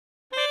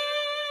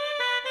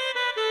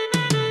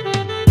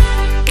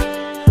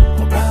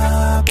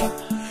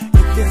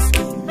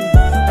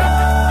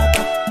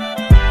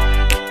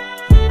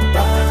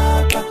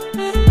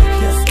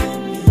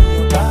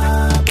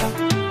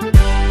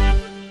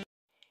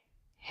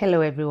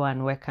Hello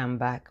everyone, welcome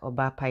back.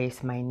 Obapa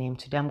is my name.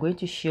 Today I'm going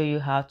to show you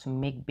how to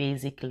make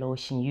basic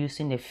lotion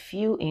using a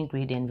few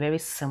ingredients. Very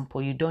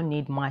simple. You don't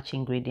need much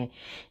ingredient.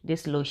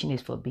 This lotion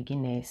is for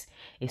beginners.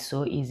 It's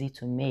so easy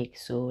to make.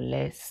 So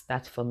let's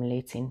start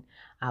formulating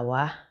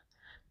our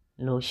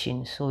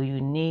lotion. So you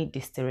need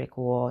distilled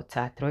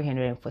water,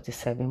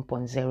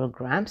 347.0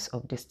 grams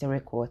of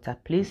distilled water.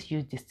 Please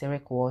use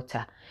distilled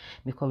water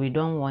because we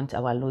don't want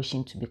our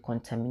lotion to be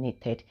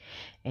contaminated.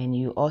 And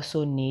you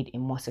also need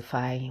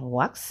emulsifying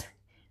wax,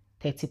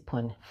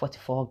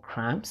 30.44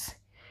 grams.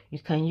 You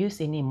can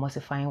use any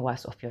emulsifying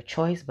wax of your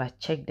choice,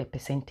 but check the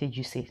percentage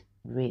usage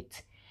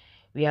rate.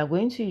 We are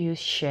going to use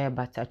shea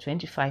butter,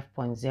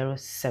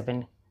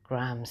 25.07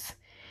 grams.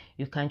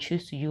 You can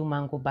choose to use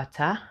mango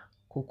butter,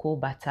 cocoa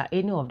butter,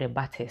 any of the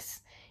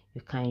butters.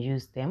 You can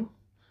use them.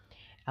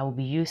 I will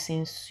be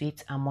using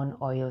sweet almond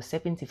oil,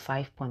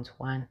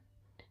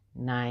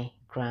 75.19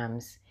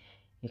 grams.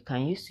 You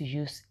can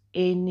use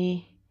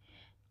any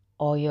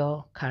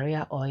oil,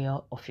 carrier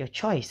oil of your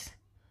choice.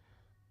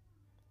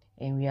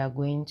 And we are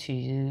going to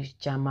use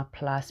Germall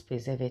Plus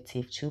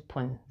preservative,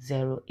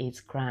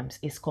 2.08 grams.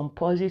 It's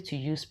compulsory to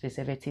use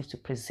preservative to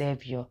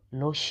preserve your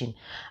lotion.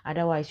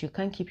 Otherwise, you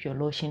can't keep your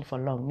lotion for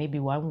long, maybe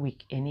 1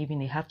 week, and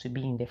even it have to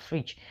be in the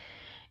fridge.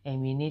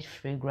 And we need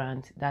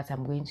fragrance that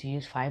I'm going to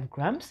use 5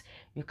 grams.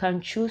 You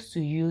can choose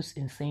to use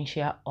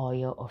essential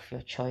oil of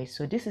your choice.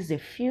 So this is a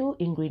few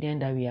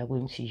ingredients that we are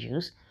going to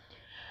use.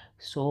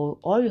 So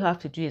all you have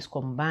to do is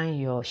combine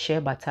your shea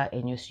butter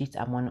and your sweet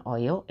almond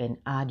oil and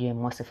add your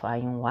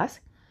emulsifying wax.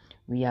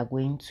 We are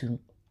going to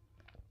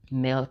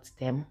melt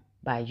them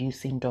by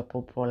using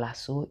double boiler.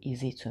 So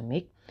easy to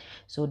make.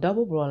 So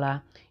double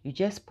boiler, you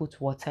just put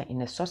water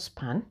in a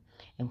saucepan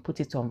and put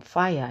it on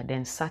fire,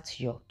 then set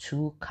your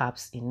 2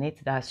 cups in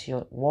it. That's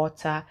your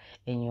water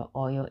and your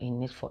oil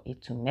in it for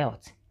it to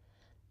melt.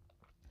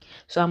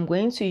 So I'm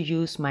going to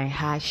use my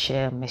hair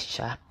shea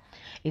mixture.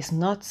 It's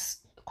not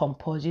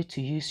compulsory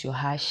to use your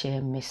hair shea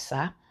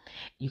mixer.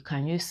 You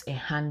can use a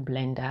hand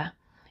blender,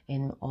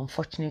 and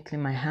unfortunately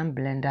my hand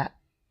blender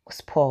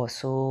spoiled,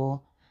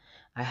 so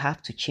I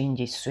have to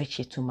change it, switch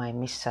it to my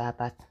mixer.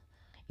 But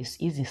it's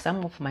easy.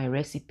 Some of my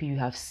recipe you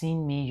have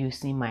seen me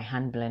using my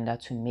hand blender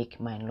to make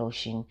my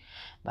lotion,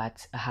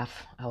 but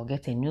I'll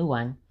get a new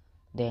one.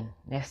 Then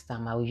next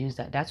time I will use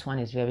that one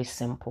is very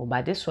simple.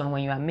 But this one,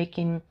 when you are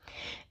making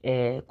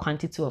a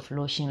quantity of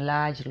lotion,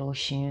 large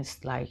lotions,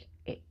 like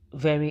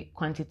very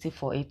quantity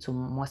for it to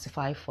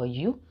emulsify for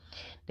you,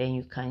 then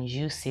you can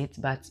use it.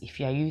 But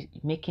if you are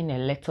making a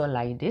little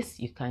like this,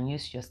 you can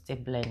use your step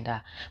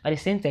blender. But at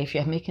the same time, if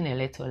you are making a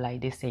little like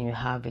this and you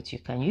have it, you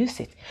can use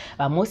it.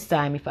 But most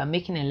time, if I'm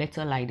making a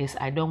little like this,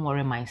 I don't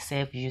worry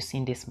myself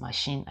using this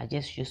machine. I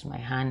just use my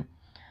hand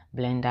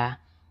blender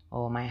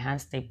or my hand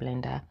step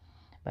blender.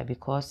 But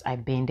because I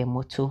bend the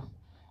motor,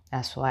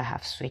 that's why I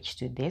have switched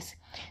to this.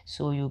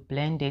 So you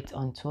blend it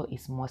until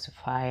it's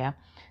emulsifier.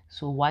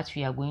 So what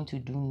we are going to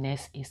do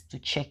next is to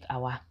check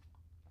our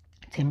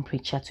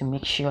temperature to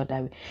make sure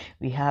that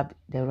we have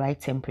the right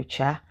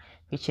temperature,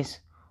 which is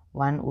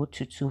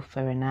 1022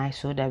 Fahrenheit,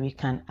 so that we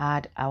can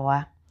add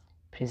our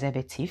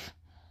preservative.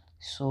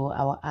 So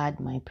I will add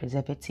my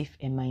preservative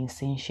and my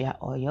essential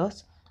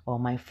oils or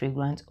my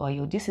fragrance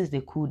oil. This is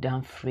the cool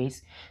down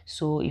phase.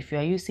 So if you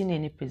are using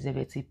any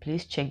preservative,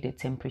 please check the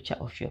temperature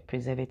of your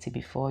preservative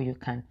before you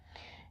can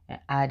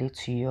add it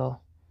to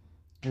your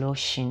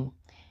lotion.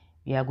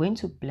 We are going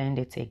to blend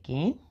it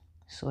again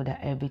so that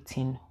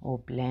everything will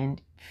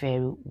blend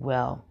very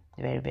well,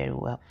 very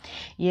well.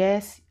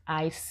 Yes,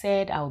 I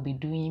said I'll be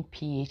doing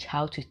pH,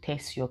 how to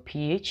test your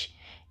pH.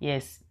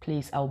 Yes,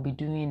 please, I'll be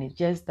doing it.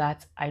 Just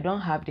that I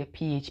don't have the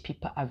pH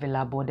paper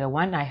available. The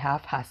one I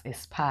have has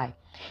expired,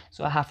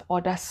 so I have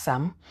ordered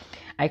some.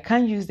 I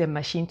can't use the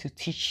machine to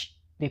teach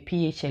the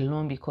pH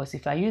alone, because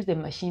if I use the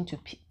machine to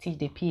teach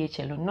the pH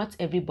alone, not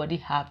everybody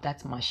have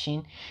that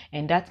machine.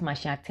 And that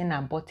machine, I think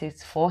I bought it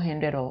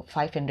 $400 or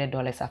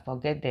 $500. I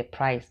forget the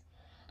price.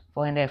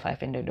 $400 or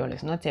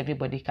 $500. Not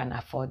everybody can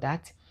afford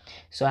that.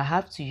 So I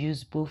have to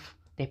use both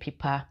the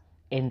paper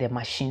and the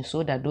machine,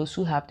 so that those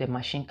who have the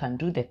machine can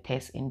do the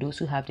test and those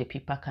who have the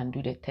paper can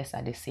do the test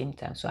at the same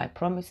time. So I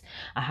promise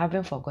I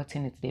haven't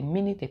forgotten it. The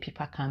minute the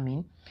paper come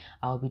in,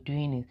 I'll be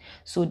doing it.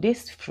 So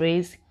this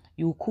phrase,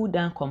 you cool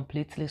down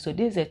completely. So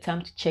this is a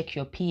time to check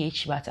your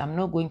pH, but I'm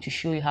not going to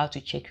show you how to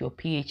check your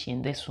pH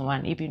in this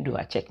one, even though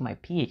I check my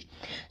pH.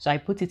 So I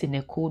put it in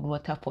a cold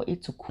water for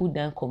it to cool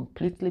down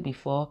completely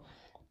before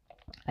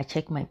I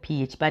check my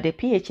pH. But the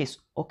pH is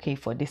okay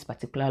for this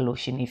particular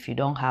lotion if you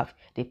don't have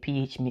the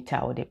pH meter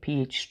or the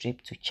pH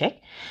strip to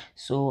check.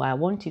 So I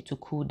want it to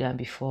cool down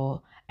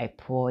before I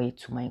pour it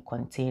to my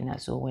container.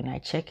 So when I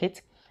check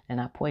it, then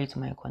I pour it to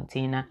my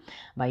container.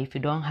 But if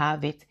you don't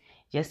have it,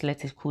 just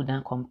let it cool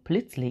down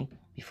completely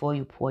before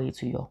you pour it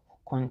to your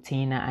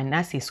container, and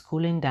as it's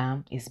cooling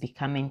down, it's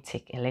becoming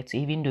thick a little.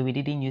 Even though we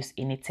didn't use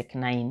any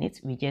thickener in it,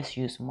 we just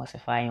use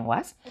emulsifying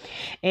wax.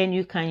 And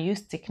you can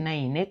use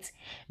thickener in it,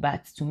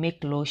 but to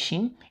make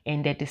lotion.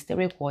 And the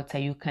distilled water,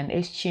 you can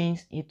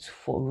exchange it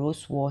for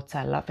rose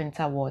water,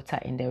 lavender water,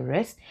 and the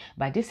rest.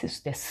 But this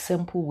is the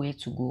simple way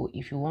to go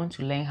if you want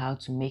to learn how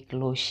to make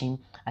lotion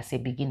as a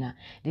beginner.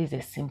 This is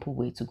a simple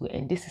way to go,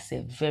 and this is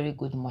a very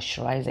good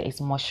moisturizer. It's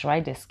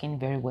moisturizes the skin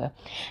very well.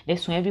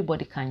 This one,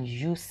 everybody can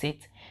use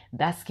it.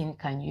 Dark skin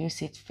can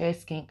use it, fair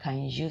skin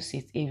can use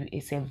it.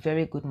 It's a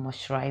very good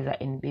moisturizer,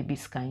 and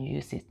babies can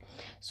use it.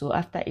 So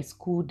after it's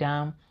cooled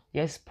down,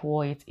 just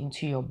pour it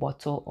into your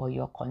bottle or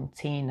your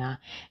container,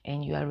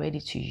 and you are ready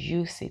to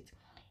use it.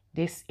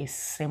 This is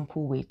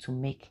simple way to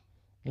make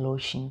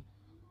lotion.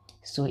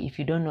 So if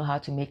you don't know how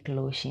to make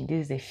lotion,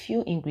 this is a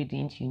few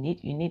ingredients you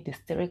need. You need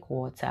distilled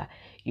water,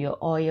 your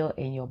oil,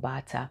 and your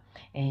butter,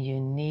 and you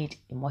need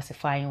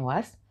emulsifying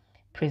wax,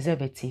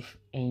 preservative,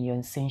 and your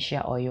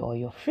essential oil or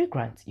your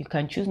fragrance. You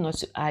can choose not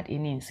to add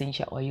any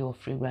essential oil or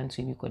fragrance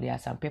to it, because there are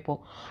some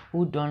people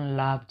who don't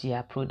love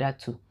their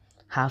product to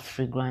have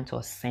fragrance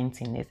or scent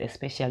in it,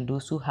 especially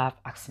those who have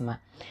asthma.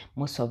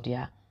 Most of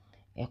their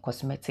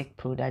cosmetic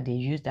product they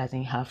use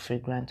doesn't have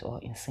fragrance or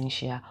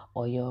essential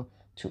oil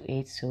to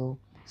it.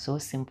 So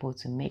simple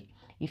to make.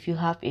 If you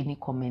have any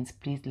comments,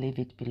 please leave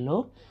it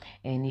below,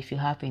 and if you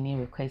have any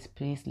requests,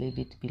 please leave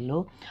it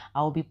below.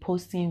 I'll be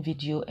posting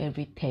video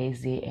every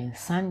Thursday and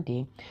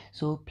Sunday,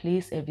 so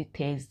please every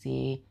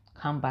Thursday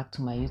come back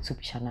to my YouTube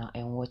channel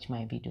and watch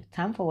my video.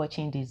 Thanks for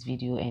watching this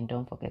video, and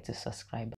don't forget to subscribe.